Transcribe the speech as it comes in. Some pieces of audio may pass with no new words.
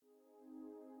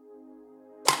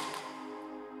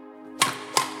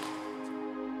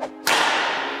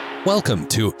Welcome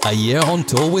to A Year on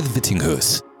Tour with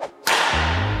Vittinghus.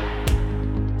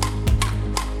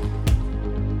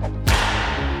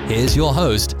 Here's your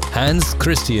host, Hans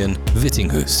Christian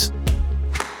Vittinghus.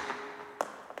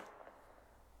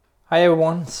 Hi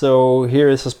everyone, so here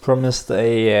is as promised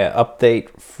a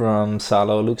update from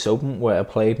SaarLorLux Open, where I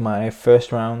played my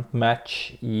first round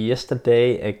match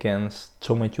yesterday against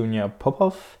Toma Junior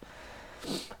Popov.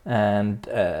 And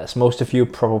as most of you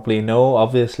probably know,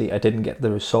 obviously I didn't get the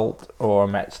result or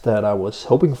match that I was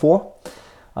hoping for.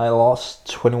 I lost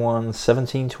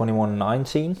 21-17,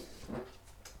 21-19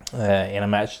 in a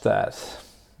match that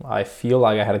I feel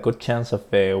like I had a good chance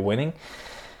of winning.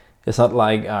 It's not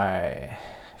like I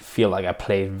feel like I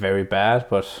played very bad,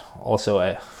 but also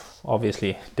I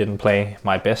obviously didn't play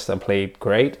my best. I played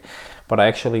great, but I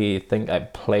actually think I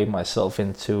played myself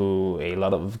into a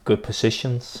lot of good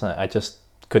positions. I just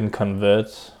couldn't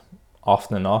convert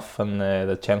often enough on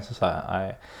the chances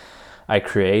I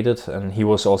created, and he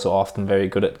was also often very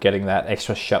good at getting that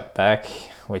extra shot back,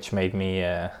 which made me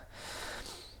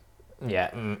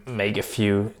make a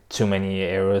few too many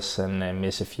errors and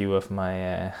miss a few of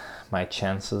my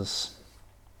chances.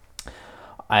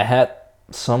 I had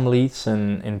some leads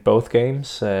in both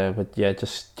games, but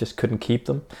just couldn't keep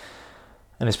them.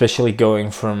 And especially going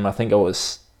from, I think I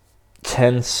was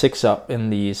 10-6 up in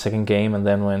the second game and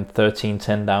then went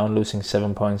 13-10 down, losing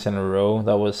 7 points in a row.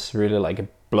 That was really like a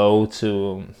blow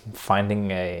to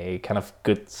finding a kind of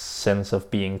good sense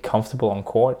of being comfortable on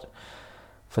court.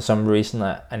 For some reason,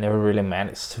 I never really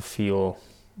managed to feel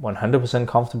 100%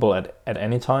 comfortable at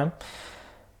any time.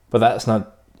 But that's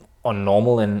not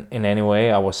unnormal in any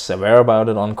way. I was aware about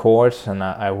it on court, and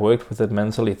I worked with it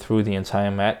mentally through the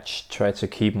entire match, tried to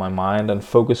keep my mind and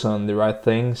focus on the right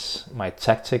things, my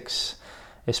tactics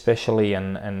especially,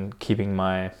 and keeping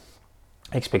my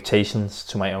expectations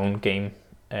to my own game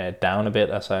down a bit.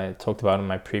 As I talked about in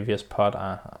my previous pod,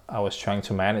 I was trying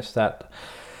to manage that,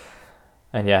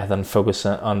 and then focus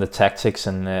on the tactics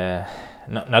and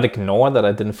not ignore that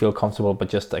I didn't feel comfortable, but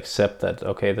just accept that,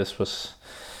 okay, this was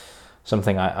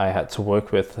something I had to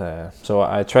work with. So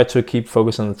I tried to keep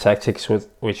focus on the tactics,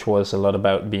 which was a lot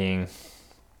about being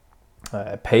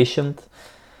patient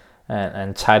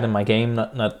and tight in my game,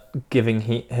 not giving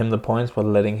him the points, but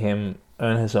letting him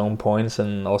earn his own points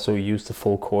and also use the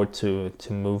full court to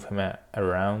move him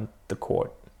around the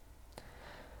court.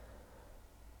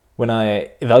 When I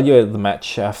evaluated the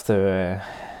match after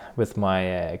with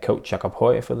my coach Jakob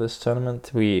Høj for this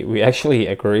tournament, we actually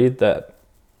agreed that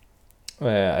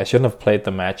I shouldn't have played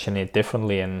the match any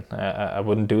differently, and I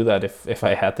wouldn't do that if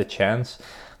I had the chance.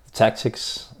 The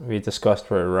tactics we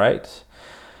discussed were right.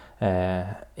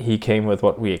 He came with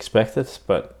what we expected,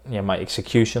 but my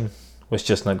execution was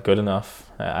just not good enough.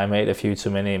 I made a few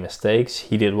too many mistakes.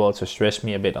 He did well to stress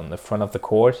me a bit on the front of the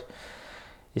court,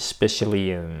 especially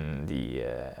in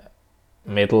the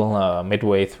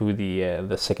midway through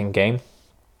the second game.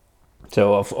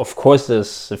 So of course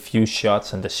there's a few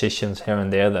shots and decisions here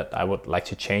and there that I would like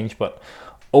to change, but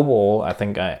overall I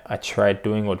think I tried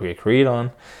doing what we agreed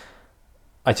on.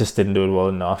 I just didn't do it well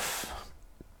enough.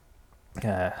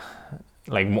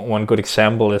 Like one good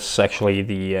example is actually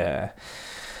the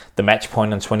match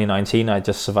point in 2019. I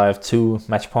just survived 2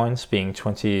 match points, being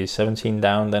 2017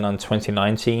 down. Then on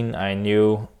 2019 I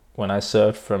knew when I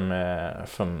served from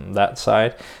that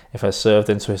side, if I served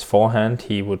into his forehand,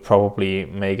 he would probably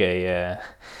make a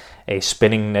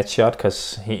spinning net shot,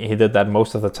 because he did that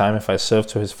most of the time if I served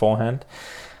to his forehand.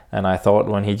 And I thought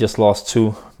when he just lost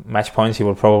 2 match points, he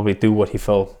would probably do what he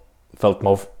felt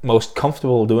most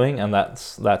comfortable doing, and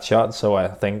that's that shot. So I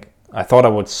thought I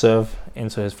would serve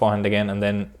into his forehand again and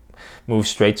then move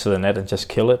straight to the net and just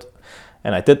kill it.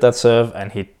 And I did that serve,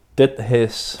 and he did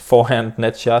his forehand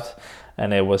net shot.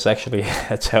 And it was actually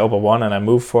a terrible one, and I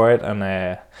moved for it, and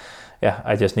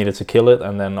I just needed to kill it.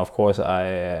 And then of course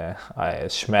I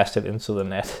smashed it into the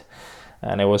net,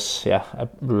 and it was a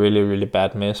really, really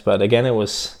bad miss. But again, it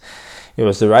was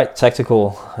the right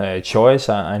tactical choice.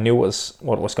 I knew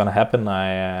what was going to happen.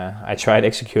 I tried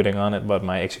executing on it, but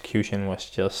my execution was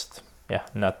just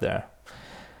not there.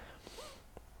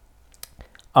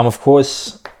 I'm of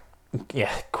course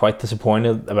quite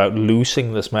disappointed about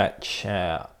losing this match.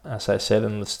 As I said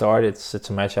in the start, it's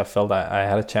a match I felt I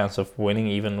had a chance of winning,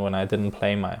 even when I didn't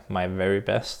play my very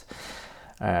best.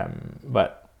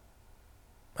 But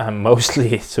I'm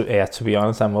mostly, to be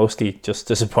honest, I'm mostly just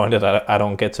disappointed I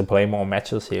don't get to play more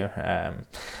matches here.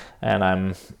 And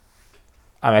I'm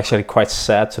actually quite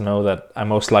sad to know that I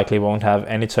most likely won't have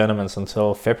any tournaments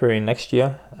until February next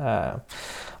year.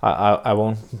 I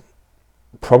won't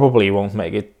probably won't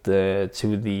make it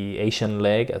to the Asian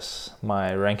leg, as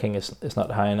my ranking is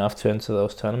not high enough to enter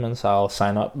those tournaments. I'll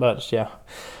sign up, but yeah,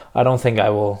 I don't think I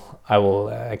will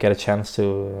get a chance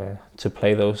to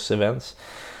play those events.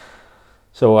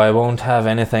 So I won't have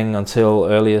anything until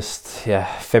earliest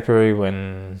February,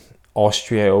 when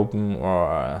Austria Open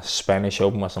or Spanish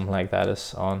Open or something like that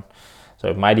is on. So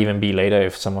it might even be later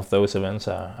if some of those events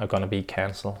are going to be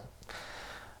cancelled.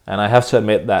 And I have to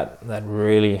admit that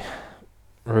really,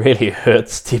 really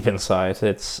hurts deep inside.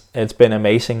 It's been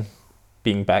amazing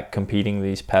being back competing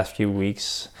these past few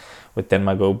weeks with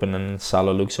Denmark Open and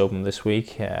SaarLorLux Open this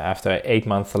week after an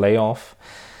 8-month layoff.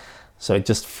 So it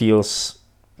just feels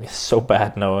so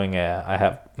bad knowing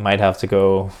I might have to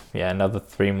go another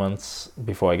 3 months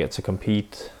before I get to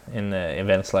compete in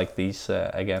events like these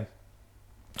again.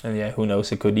 And who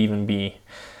knows, it could even be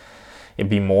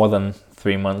more than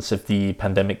 3 months if the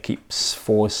pandemic keeps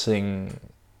forcing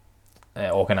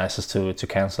organizers to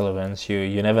cancel events.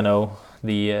 You never know.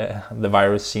 The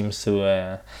virus seems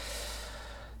to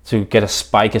get a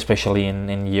spike, especially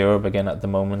in Europe again at the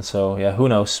moment. So who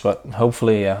knows? But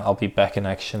hopefully I'll be back in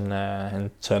action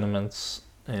in tournaments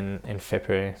in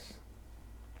February.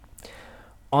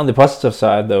 On the positive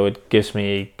side, though, it gives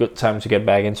me good time to get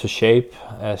back into shape.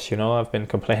 As you know, I've been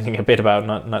complaining a bit about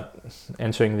not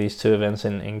entering these two events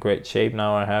in great shape.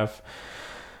 Now I have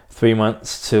 3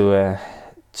 months to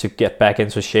get back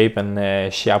into shape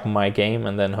and sharpen my game,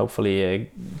 and then hopefully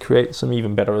create some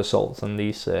even better results in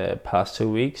these past 2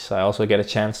 weeks. I also get a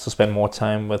chance to spend more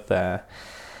time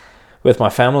with my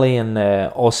family, and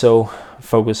also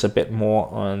focus a bit more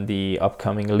on the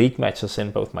upcoming league matches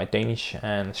in both my Danish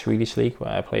and Swedish league,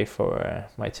 where I play for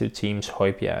my two teams,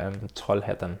 Højbjerg and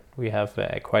Trollhättan. We have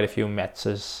quite a few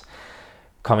matches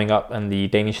coming up, and the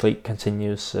Danish league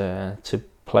continues to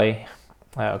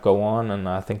go on, and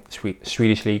I think the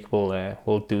Swedish league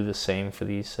will do the same for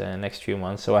these next few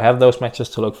months. So I have those matches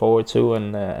to look forward to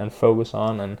and focus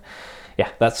on, and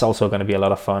that's also going to be a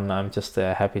lot of fun. I'm just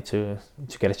happy to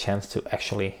get a chance to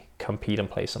actually compete and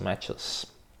play some matches.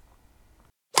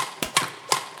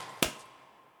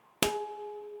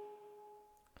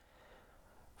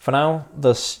 For now,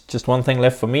 there's just one thing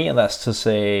left for me, and that's to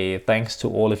say thanks to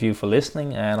all of you for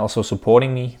listening and also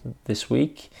supporting me this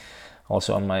week.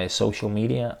 Also on my social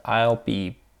media, I'll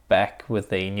be back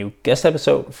with a new guest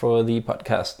episode for the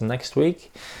podcast next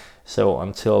week. So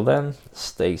until then,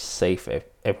 stay safe,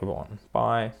 everyone.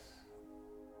 Bye.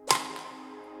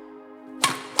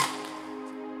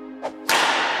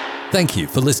 Thank you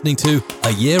for listening to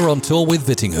A Year on Tour with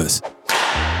Vittinghus.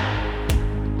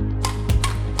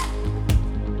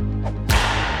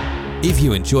 If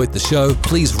you enjoyed the show,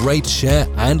 please rate, share,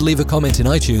 and leave a comment in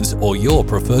iTunes or your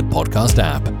preferred podcast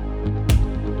app.